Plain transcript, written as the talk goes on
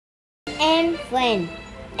and Friends,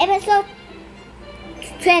 episode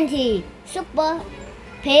 20, Super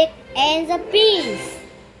Pig and the Bees.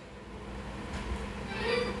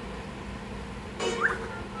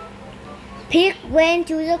 Pig went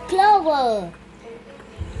to the clover.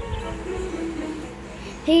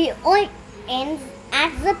 He oinked and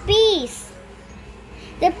at the bees.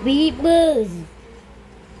 The bee buzzed.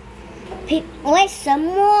 Pig oinked some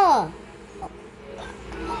more.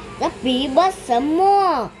 The bee buzzed some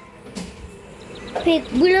more. Pig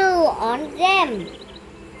blew on them.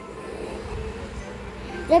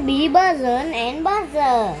 The bee buzzed and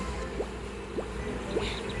buzzed.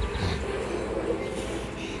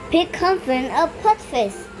 Pig confronted a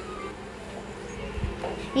putfish.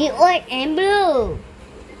 He oinked and blew.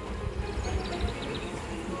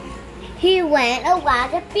 He went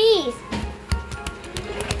around the bees.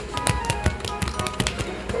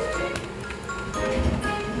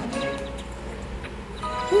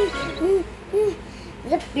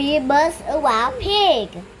 The bee buzzed around Pig.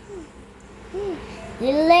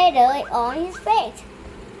 Then later on his face.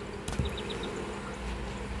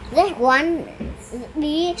 That one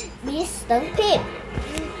bee stung Pig.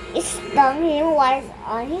 It stung him right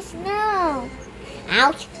on his nose.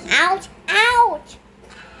 Ouch! Ouch! Ouch!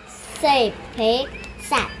 Said Pig.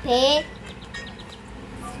 Sad Pig.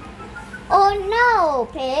 Oh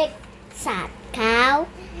no, Pig! Sad Cow.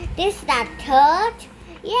 This that hurt?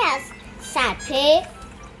 Yes, sad Pig.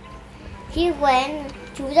 He went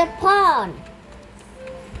to the pond.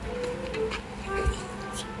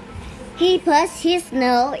 He put his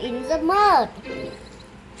nose in the mud.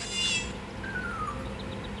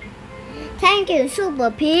 Thank you, Super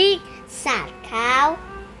Pig, sad Cow.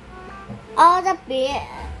 All the bees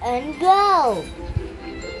and go.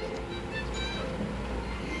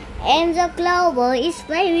 And the clover is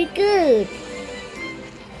very good.